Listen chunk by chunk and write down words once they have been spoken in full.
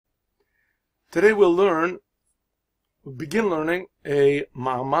Today we'll begin learning a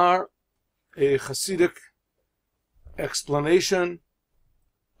ma'amar, a Hasidic explanation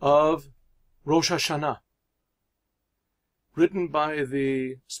of Rosh HaShanna, spoken by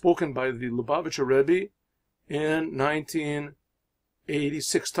the Lubavitcher Rebbe in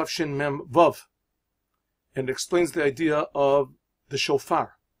 1986, Tafshin Mem Vav, and explains the idea of the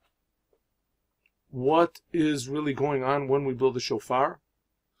shofar. What is really going on when we blow the shofar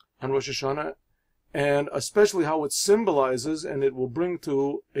on Rosh Hashanah, and especially how it symbolizes, and it will bring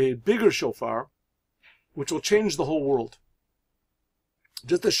to a bigger shofar, which will change the whole world.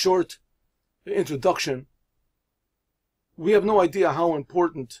 Just a short introduction. We have no idea how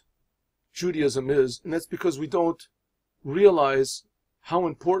important Judaism is, and that's because we don't realize how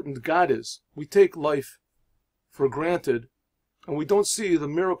important God is. We take life for granted, and we don't see the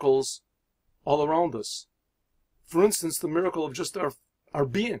miracles all around us. For instance, the miracle of just our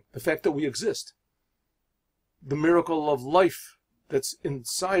being, the fact that we exist. The miracle of life that's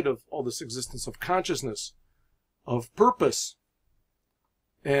inside of all this existence, of consciousness, of purpose,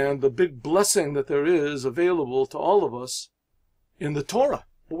 and the big blessing that there is available to all of us in the Torah.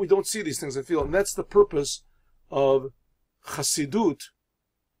 But we don't see these things and feel, and that's the purpose of Chassidut,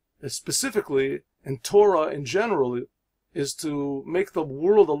 specifically, and Torah in general, is to make the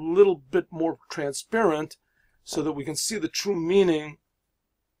world a little bit more transparent so that we can see the true meaning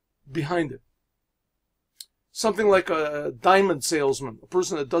behind it. Something like a diamond salesman, a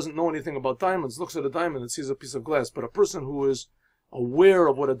person that doesn't know anything about diamonds, looks at a diamond and sees a piece of glass, but a person who is aware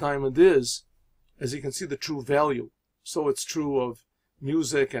of what a diamond is, as he can see the true value. So it's true of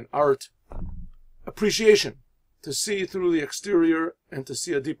music and art. Appreciation, to see through the exterior and to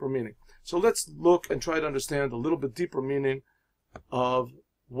see a deeper meaning. So let's look and try to understand a little bit deeper meaning of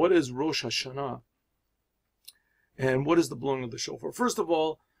what is Rosh Hashanah and what is the blowing of the shofar. First of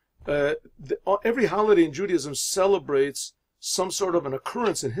all, every holiday in Judaism celebrates some sort of an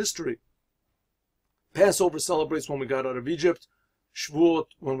occurrence in history. Passover celebrates when we got out of Egypt. Shavuot,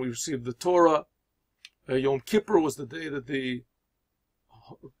 when we received the Torah. Yom Kippur was the day that the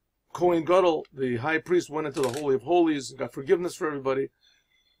Kohen Gadol, the high priest, went into the Holy of Holies and got forgiveness for everybody.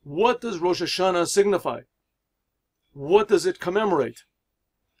 What does Rosh Hashanah signify? What does it commemorate?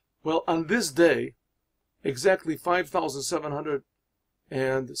 Well, on this day, exactly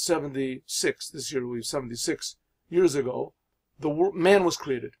 5,776, this year we 76 years ago, man was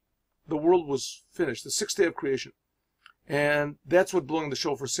created. The world was finished, the sixth day of creation. And that's what blowing the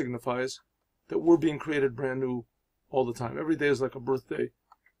shofar signifies, that we're being created brand new all the time. Every day is like a birthday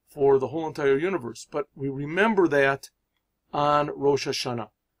for the whole entire universe. But we remember that on Rosh Hashanah,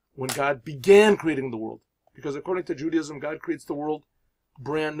 when God began creating the world. Because according to Judaism, God creates the world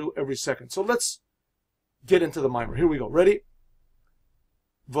brand new every second. So let's get into the mimer. Here we go. Ready?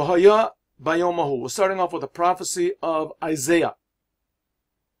 V'haya bayomahu. We're starting off with a prophecy of Isaiah.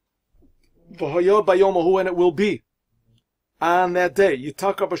 V'haya bayomahu, and it will be on that day,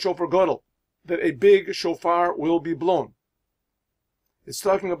 Yitakar b'shofar gadol, that a big shofar will be blown. It's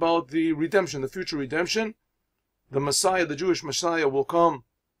talking about the redemption, the future redemption. The Messiah, the Jewish Messiah, will come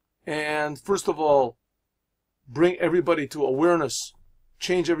and first of all bring everybody to awareness,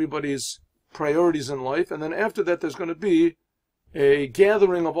 change everybody's priorities in life, and then after that there's going to be a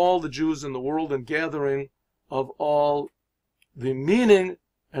gathering of all the Jews in the world and gathering of all the meaning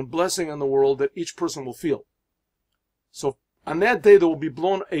and blessing in the world that each person will feel. So on that day there will be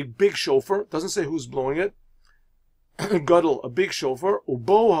blown a big shofar. Doesn't say who's blowing it. Gadol, a big shofar.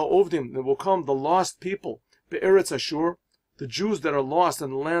 Ubo ha'ovdim, there will come the lost people. Be'eretz Ashur, the Jews that are lost in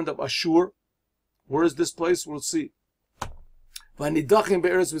the land of Ashur. Where is this place? We'll see. V'nidachim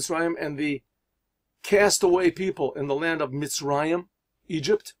be'eretz Mitzrayim, and the castaway people in the land of Mitzrayim,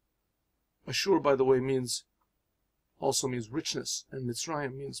 Egypt. Ashur, by the way, also means richness, and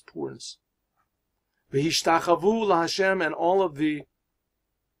Mitzrayim means poorness. V'hishtachavu laHashem, and all of the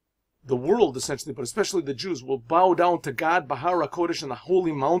world essentially, but especially the Jews, will bow down to God, Bahar HaKodesh, in the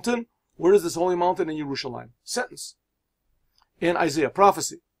holy mountain. Where is this holy mountain? In Yerushalayim. Sentence. In Isaiah,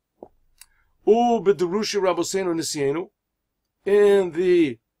 prophecy. U'b'derushi Rabbeinu Nisienu, in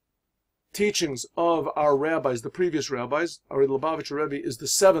the teachings of our rabbis, the previous rabbis. Our Lubavitcher Rebbe is the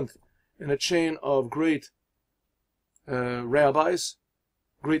seventh in a chain of great rabbis,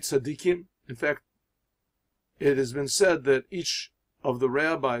 great tzaddikim. In fact, it has been said that each of the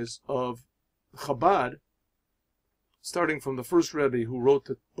rabbis of Chabad, starting from the first Rebbe who wrote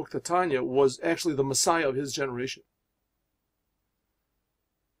the book Tanya, was actually the Messiah of his generation.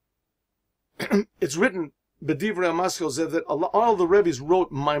 It's written, B'divrei HaMaskil, that all the Rebbes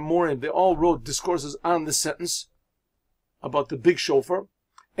wrote Maimorim, they all wrote discourses on this sentence about the big shofar.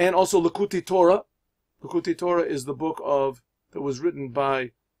 And also Likkutei Torah. Likkutei Torah is the book that was written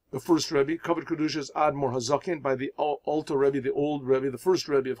by the first Rebbe, Kavod Kedushas Admor Hazakin, by the Alter Rebbe, the old Rebbe, the first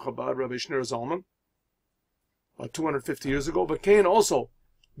Rebbe of Chabad, Rabbi Shneur Zalman, about 250 years ago. But came also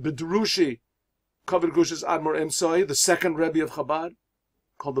B'Derushi, Kavod Kedushas Admor Emsai, the second Rebbe of Chabad,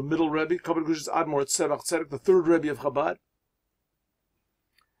 called the middle Rebbe, Kavod Kedushas Admor Tzedek Tzedek, the third Rebbe of Chabad.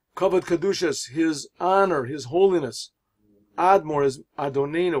 Kavod Kedushas, his honor, his holiness. Admor is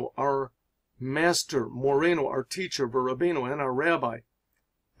Adonenu, our master, Moreno, our teacher, Barabeno, and our rabbi.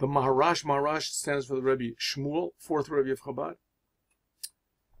 The Maharash stands for the Rebbe Shmuel, fourth Rebbe of Chabad.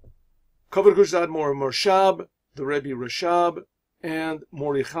 Kavod Kedushas Admor Morshab, the Rebbe Rashab, and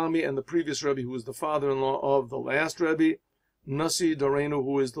Morichami, and the previous Rebbe, who was the father-in-law of the last Rebbe, Nasi Dorenu,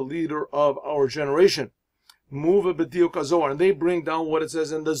 who is the leader of our generation. Muva B'diuk Zohar, and they bring down what it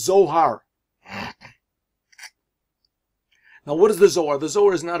says in the Zohar. Now, what is the Zohar? The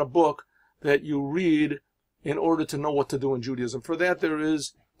Zohar is not a book that you read in order to know what to do in Judaism. For that, there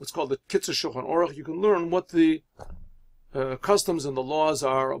is what's called the Kitzur Shulchan Aruch. You can learn what the customs and the laws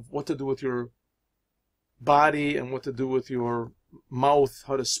are of what to do with your body and what to do with your mouth,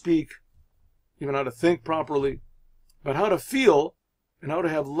 how to speak, even how to think properly. But how to feel and how to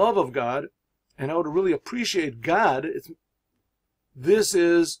have love of God and how to really appreciate God, this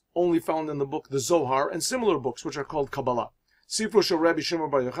is only found in the book, the Zohar, and similar books, which are called Kabbalah. Sifro Shel Rabbi Shimon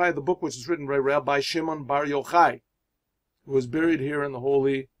Bar Yochai, the book which is written by Rabbi Shimon Bar Yochai, who was buried here in the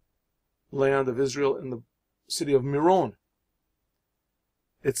holy land of Israel in the city of Miron.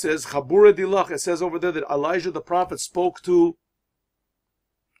 It says, Chabura Dilach, it says over there that Elijah the prophet spoke to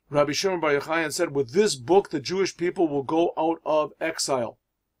Rabbi Shimon Bar Yochai and said, with this book the Jewish people will go out of exile.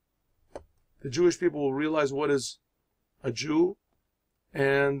 The Jewish people will realize what is a Jew,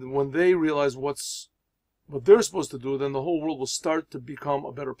 and when they realize what they're supposed to do, then the whole world will start to become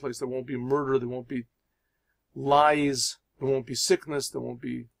a better place. There won't be murder, there won't be lies, there won't be sickness, there won't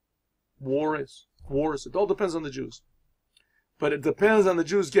be wars. It all depends on the Jews. But it depends on the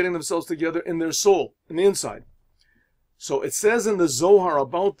Jews getting themselves together in their soul, in the inside. So it says in the Zohar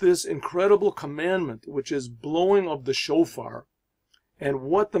about this incredible commandment, which is blowing of the shofar, and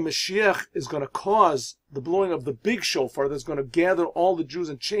what the Moshiach is going to cause, the blowing of the big shofar that's going to gather all the Jews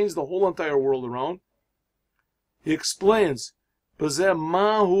and change the whole entire world around. He explains, what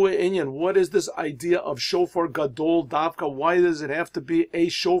is this idea of shofar gadol davka? Why does it have to be a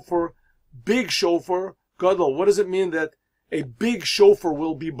shofar, big shofar gadol? What does it mean that a big shofar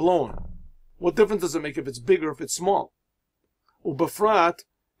will be blown? What difference does it make if it's big or if it's small? Ubafrat,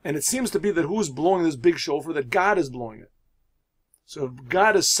 and it seems to be that who's blowing this big shofar? That God is blowing it. So if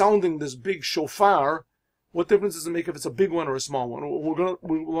God is sounding this big shofar, what difference does it make if it's a big one or a small one?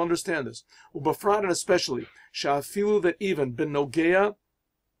 We'll understand this. Ubafrat, and especially, shafilu, that even ben nogea,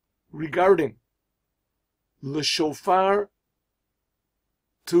 regarding the shofar,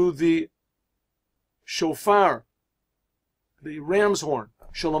 to the shofar, the ram's horn,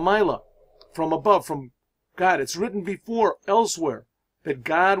 shalamayla, from above, from God. It's written before elsewhere that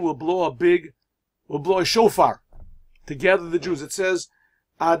God will blow a shofar to gather the Jews. It says,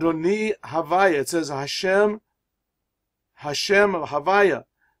 Adoni Havaya. It says, Hashem Havaya.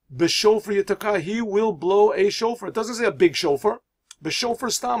 B'shofar Yitakah. He will blow a shofar. It doesn't say a big shofar.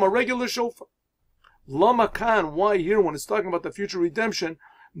 B'shofar stam, a regular shofar. Lama kan. Why here, when it's talking about the future redemption,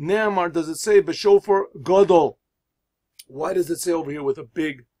 Ne'amar, does it say b'shofar gadol? Why does it say over here with a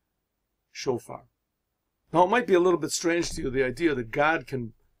big shofar? Now, it might be a little bit strange to you, the idea that God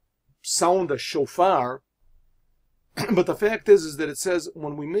can sound a shofar, but the fact is that it says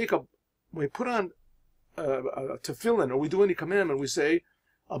when we put on a tefillin, or we do any commandment, we say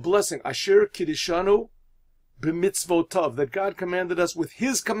a blessing, Asher Kiddishanu b'mitzvotav, that God commanded us with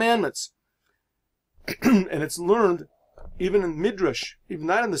His commandments. And it's learned even in Midrash, even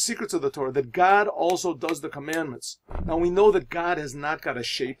not in the secrets of the Torah, that God also does the commandments. Now we know that God has not got a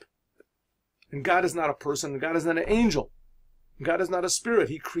shape, and God is not a person, and God is not an angel. God is not a spirit.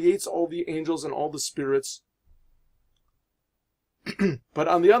 He creates all the angels and all the spirits. But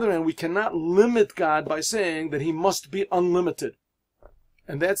on the other hand, we cannot limit God by saying that He must be unlimited.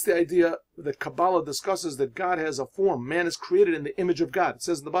 And that's the idea that Kabbalah discusses, that God has a form. Man is created in the image of God. It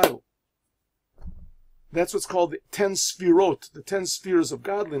says in the Bible. That's what's called the 10 sfirot, the 10 spheres of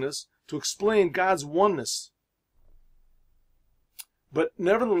godliness, to explain God's oneness. But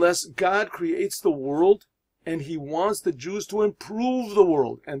nevertheless, God creates the world, and He wants the Jews to improve the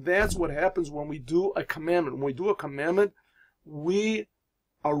world. And that's what happens when we do a commandment. When we do a commandment, we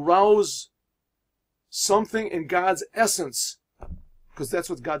arouse something in God's essence, because that's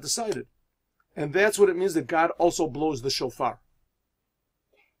what God decided. And that's what it means that God also blows the shofar.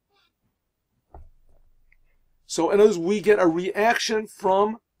 So in other words, we get a reaction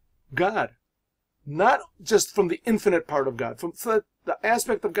from God. Not just from the infinite part of God, from the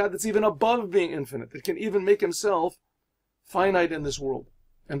aspect of God that's even above being infinite, that can even make himself finite in this world,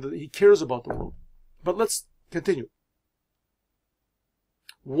 and that he cares about the world. But let's continue.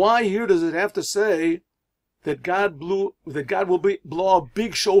 Why here does it have to say that God will blow a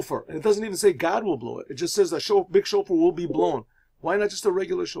big shofar? And it doesn't even say God will blow it. It just says a big shofar will be blown. Why not just a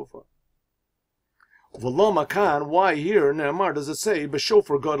regular shofar? V'lo makan, why here, Ne'amar, does it say,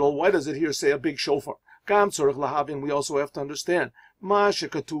 b'shofar gadol, why does it here say a big shofar? Gam tzorich lahavin, we also have to understand, ma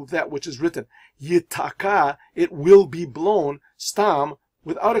shekatuv, that which is written, yitaka, it will be blown, stam,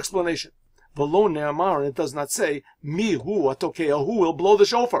 without explanation. V'lo Ne'amar, and it does not say, mi hu atokea, who will blow the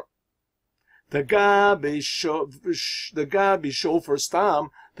shofar? The gabi shofar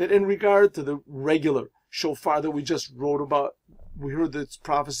stam, that in regard to the regular shofar that we just wrote about, we heard this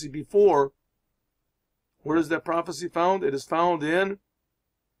prophecy before. Where is that prophecy found? It is found in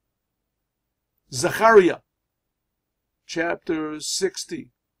Zechariah, chapter 60,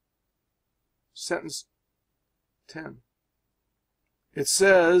 sentence 10. It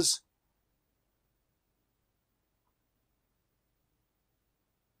says,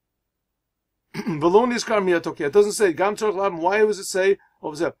 it doesn't say, why does it say,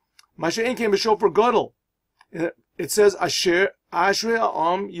 what was that? Masha'en came b'shofar gadol. It says, Ashrei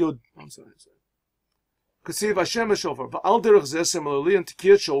ha'am yod. I'm sorry. Kasiv Hashem shofar. V'al derech zeh, similarly, in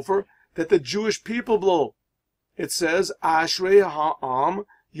Tekiyat shofar, that the Jewish people blow. It says, Ashrei ha'am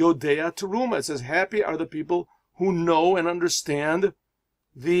yodea teruma. It says, happy are the people who know and understand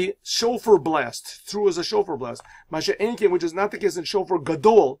the shofar blast. Through as a shofar blast. Masha Enkin, which is not the case in shofar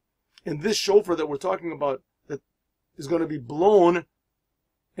gadol, in this shofar that we're talking about, that is going to be blown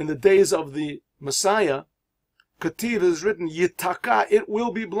in the days of the Messiah, Kativ is written, Yitaka, it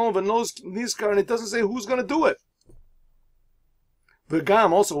will be blown, but Nizkar, and it doesn't say who's going to do it.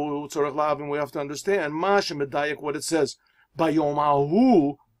 V'gam, also, we have to understand, Mash Medayak, what it says,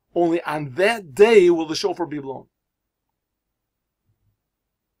 Bayomahu, only on that day will the shofar be blown.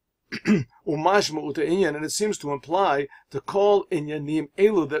 Umash Ma'uta Inyan, and it seems to imply, to call Inyanim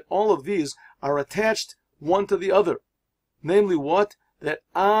Elu, that all of these are attached one to the other. Namely what? That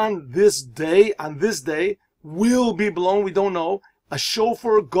on this day, will be blown, we don't know, a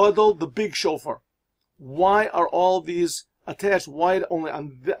shofar gadol, the big shofar. Why are all these attached? Why only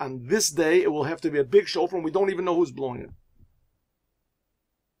on this day it will have to be a big shofar, and we don't even know who's blowing it?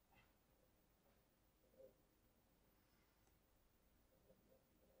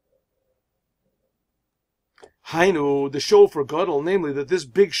 Hainu, the shofar gadol, namely that this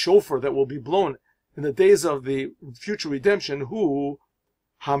big shofar that will be blown in the days of the future redemption, who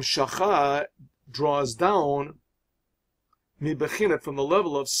hamshacha draws down mibechinat, from the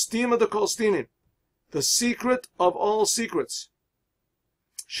level of stima de kol stimin, the secret of all secrets,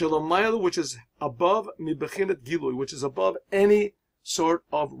 shelamayla, which is above mibechinat gilui, which is above any sort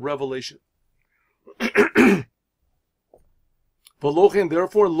of revelation. V'lochen,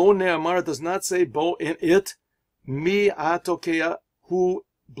 therefore, lo ne'amar, does not say bo in it, mi atokea, who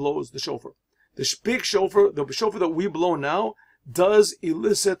blows the shofar. The big shofar, the shofar that we blow now, does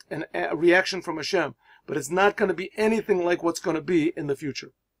elicit a reaction from Hashem, but it's not going to be anything like what's going to be in the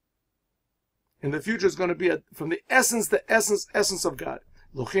future. In the future, it's going to be from the essence of God.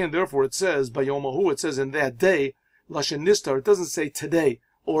 Lochin, therefore, it says, Bayomahu, it says in that day, Lashen Nistar, it doesn't say today,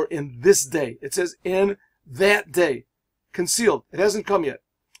 or in this day. It says in that day. Concealed. It hasn't come yet.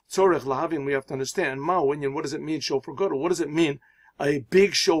 Tzorech lahavin, we have to understand, Ma'awinyan, what does it mean, shofar gadol? What does it mean, a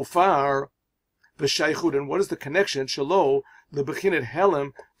big shofar, v'shaychud, and what is the connection, shalo, lebechinat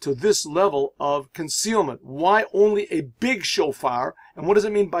helim, to this level of concealment? Why only a big shofar? And what does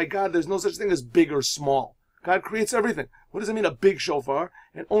it mean by God? There's no such thing as big or small. God creates everything. What does it mean, a big shofar?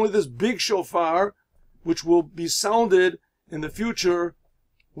 And only this big shofar, which will be sounded in the future,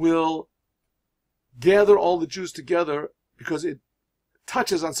 will gather all the Jews together, because it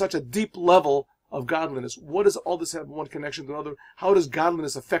touches on such a deep level of godliness. What does all this have one connection to another? How does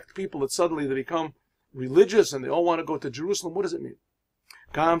godliness affect people that suddenly they become religious and they all want to go to Jerusalem? What does it mean?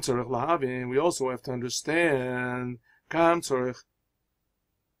 Kam tzorech lahavin, we also have to understand, kam tzorech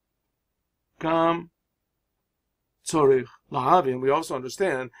lahavin, we also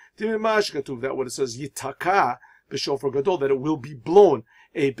understand, that what it says, yitaka, b'shofar gadol, that it will be blown.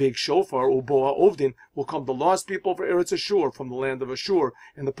 A big shofar, Uboa Ovdin, will come the lost people for Eretz Ashur, from the land of Ashur,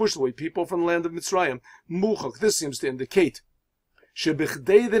 and the pushed away people from the land of Mitzrayim. Muchach, this seems to indicate,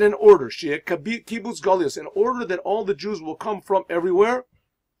 Shebichdei, that in order, Kibbutz Galius, in order that all the Jews will come from everywhere,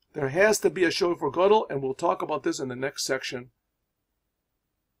 there has to be a shofar gadol, and we'll talk about this in the next section.